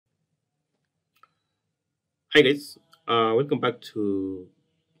Hi guys, welcome back to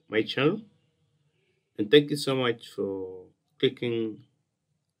my channel, and thank you so much for clicking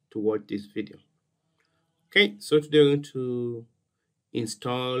to watch this video. Okay, so today we're going to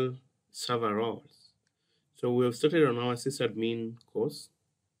install server roles. So we have started on our sysadmin course,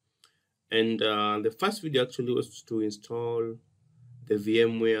 and the first video actually was to install the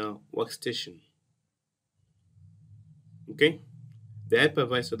VMware Workstation. Okay, the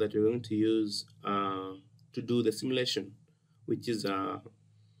hypervisor that we're going to use to do the simulation, which is VMware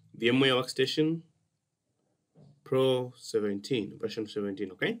Workstation Pro 17, version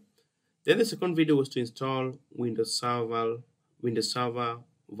 17. Okay. Then the second video was to install Windows Server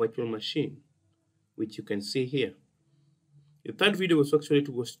virtual machine, which you can see here. The third video was actually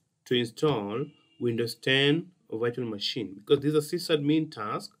to install Windows 10 virtual machine, because this is a sysadmin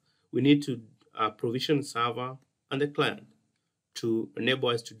task. We need to provision server and the client to enable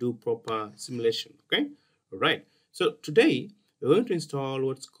us to do proper simulation. Okay, all right. So today we're going to install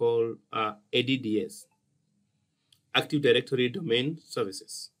what's called ADDS, Active Directory Domain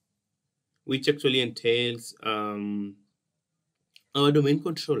Services, which actually entails our domain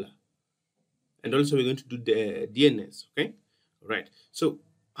controller, and also we're going to do the DNS. Okay, all right. So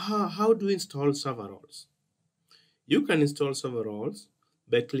how do we install server roles? You can install server roles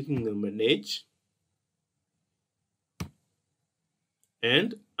by clicking the manage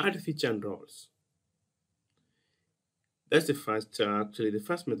and add feature and roles. That's the first the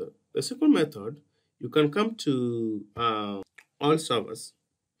first method. The second method, you can come to all servers,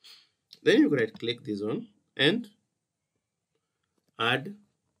 then you right click this one and add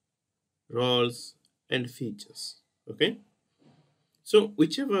roles and features. Okay, so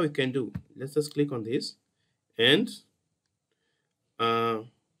whichever we can do, let's just click on this and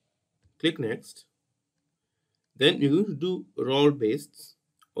click next. Then you're going to do role-based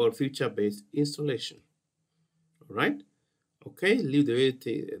or feature-based installation. All right. Okay, leave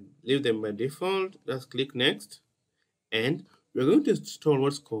them by default. Just click next, and we're going to install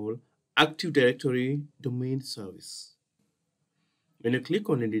what's called Active Directory Domain Service. When you click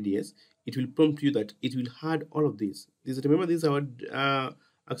on ADDS, it will prompt you that it will add all of these. Remember, these are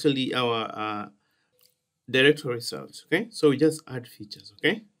our directory service. Okay, so we just add features.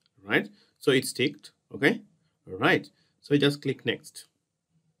 Okay, all right. So it's ticked. Okay, all right. So just click next.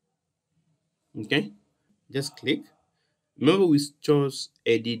 Okay, just click. Remember, we chose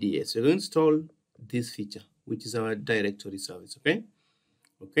ADDS. We're going to install this feature, which is our directory service. Okay,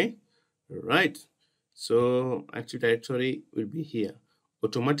 okay, all right. So Active Directory will be here.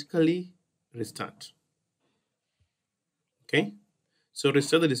 Automatically restart. Okay, so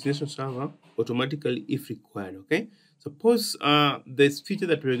restart the destination server automatically if required. Okay, suppose this feature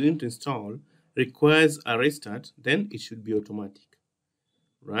that we're going to install requires a restart, then it should be automatic,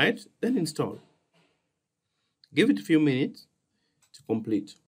 right? Then install. Give it a few minutes to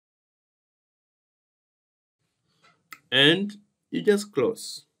complete, and you just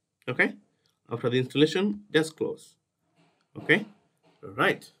close. Okay, after the installation, just close. Okay, all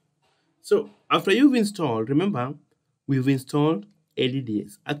right. So after you've installed, remember we've installed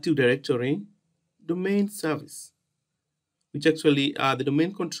ADDS, Active Directory Domain Service, which actually are the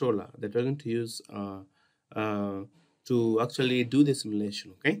domain controller that we're going to use to actually do the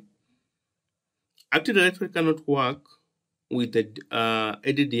simulation. Okay, Active Directory cannot work with the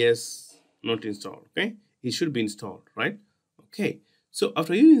ADDS not installed. Okay, it should be installed, right? Okay, so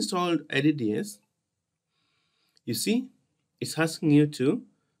after you installed ADDS, you see it's asking you to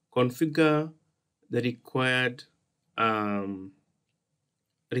configure the required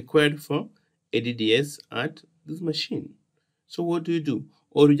for ADDS at this machine. So what do?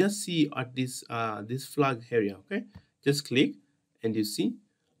 Or you just see at this flag area. Okay, just click and you see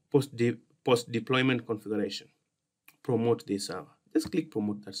post deployment configuration. Promote this server. Just click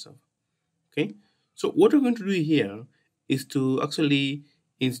promote that server. Okay, so what we're going to do here is to actually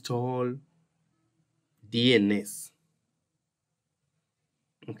install DNS.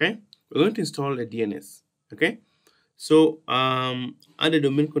 Okay, we're going to install a DNS. Okay, so add a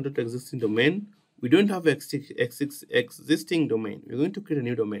domain control to existing domain. We don't have existing domain. We're going to create a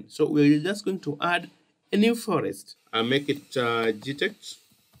new domain. So we're just going to add a new forest and make it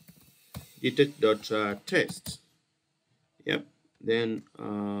detect.test. Yep. Then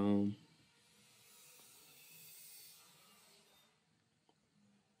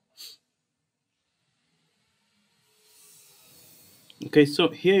okay, so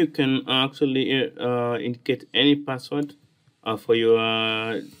here you can actually indicate any password for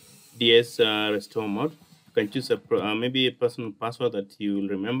your DS restore mode. You can choose maybe a personal password that you will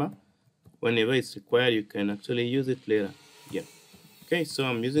remember. Whenever it's required, you can actually use it later. Yeah. Okay, so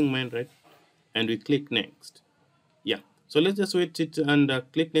I'm using mine, right? and we click next. Yeah, so let's just wait it and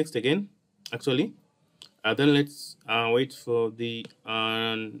click next again. Actually, then let's wait for the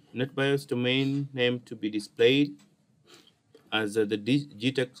NetBIOS domain name to be displayed as the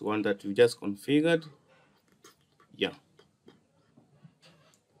GTEx one that we just configured. Yeah.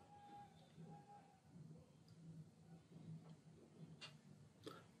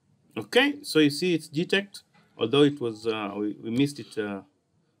 Okay, so you see it's GTEx, although it was we missed it a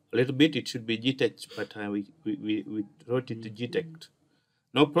little bit. It should be GTEx, but we wrote it to GTEx.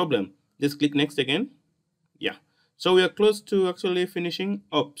 No problem. Just click next again. Yeah. So we are close to actually finishing.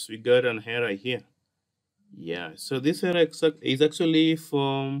 Oops, we got an error here. Yeah. So this error is actually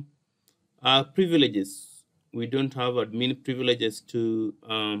from privileges. We don't have admin privileges to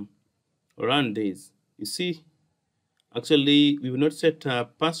run this. You see, actually, we will not set a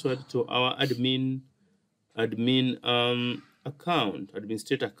password to our admin account,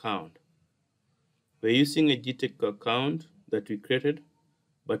 administrator account. We're using a GTEC account that we created,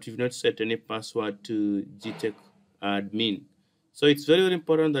 but we've not set any password to GTEC admin. So it's very, very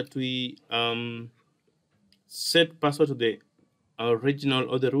important that we set password to the original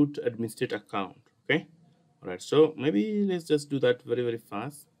or the root administrator account. Okay. All right. So maybe let's just do that very, very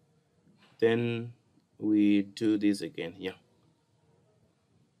fast. Then we do this again. Yeah.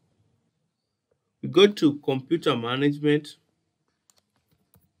 We go to computer management.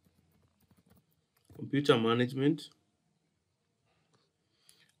 Computer management.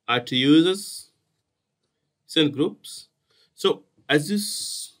 Add to users. Send groups. So as you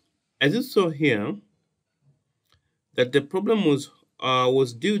saw here, that the problem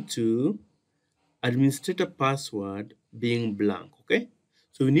was due to administrator password being blank. Okay,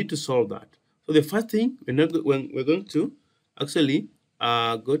 so we need to solve that. So the first thing when we're going to actually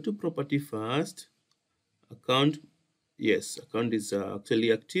go to property first. Account, yes, account is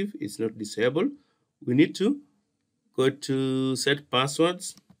actually active. It's not disabled. We need to go to set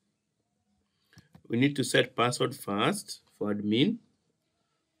passwords. We need to set password first for admin.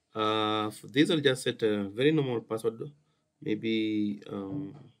 For this, I'll just set a very normal password. Maybe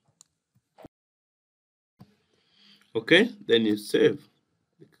okay. Then you save.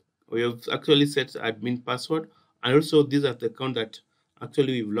 We have actually set admin password, and also these are the account that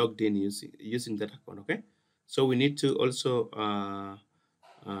actually we've logged in using that account. Okay, so we need to also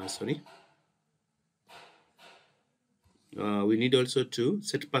sorry. We need also to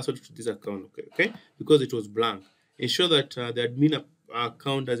set password to this account. Okay, because it was blank. Ensure that the admin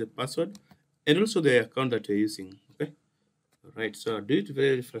account has a password, and also the account that you're using. Okay, all right. So do it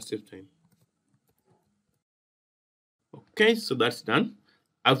very first time. Okay, so that's done.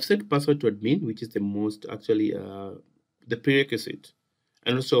 I've set password to admin, which is the most actually the prerequisite,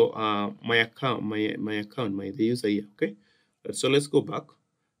 and also my account, my the user here. Okay, so let's go back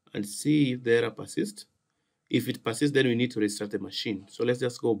and see if the error persists. If it persists, then we need to restart the machine. So let's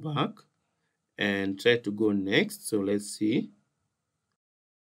just go back and try to go next. So let's see.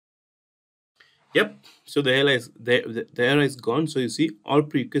 Yep. So the error is the error is gone. So you see all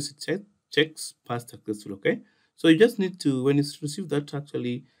prerequisite checks passed successful. Okay. So you just need to, when you receive that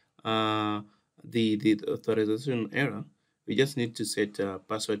actually the authorization error, you just need to set a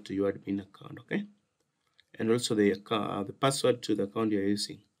password to your admin account. Okay. And also the password to the account you're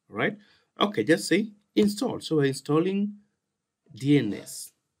using. All right. Okay. Just say install. So we're installing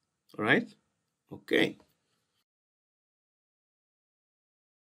DNS. All right. Okay.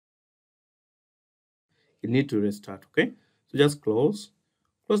 You need to restart. Okay. So just close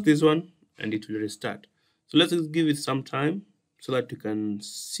this one, and it will restart. So let's just give it some time so that you can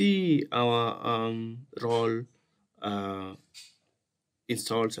see our role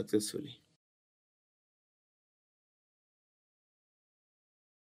installed successfully.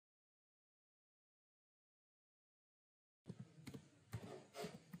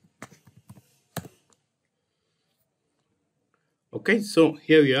 Okay, so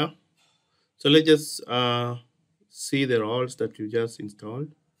here we are. So let's just see the roles that you just installed.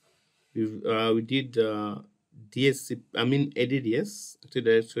 We did DHCP, I mean ADDS, Active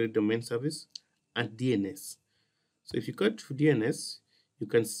Directory Domain Service, and DNS. So if you go to DNS, you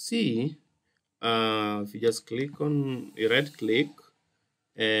can see if you just click on, you right click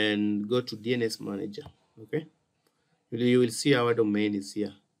and go to DNS manager. Okay, you will see our domain is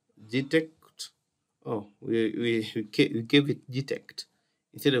here. Detect. Oh, we gave it detect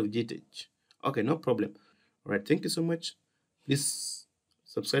instead of detect. Okay, no problem. All right, thank you so much. Please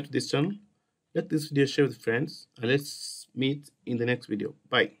subscribe to this channel. Let this video share with friends, and let's meet in the next video.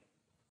 Bye.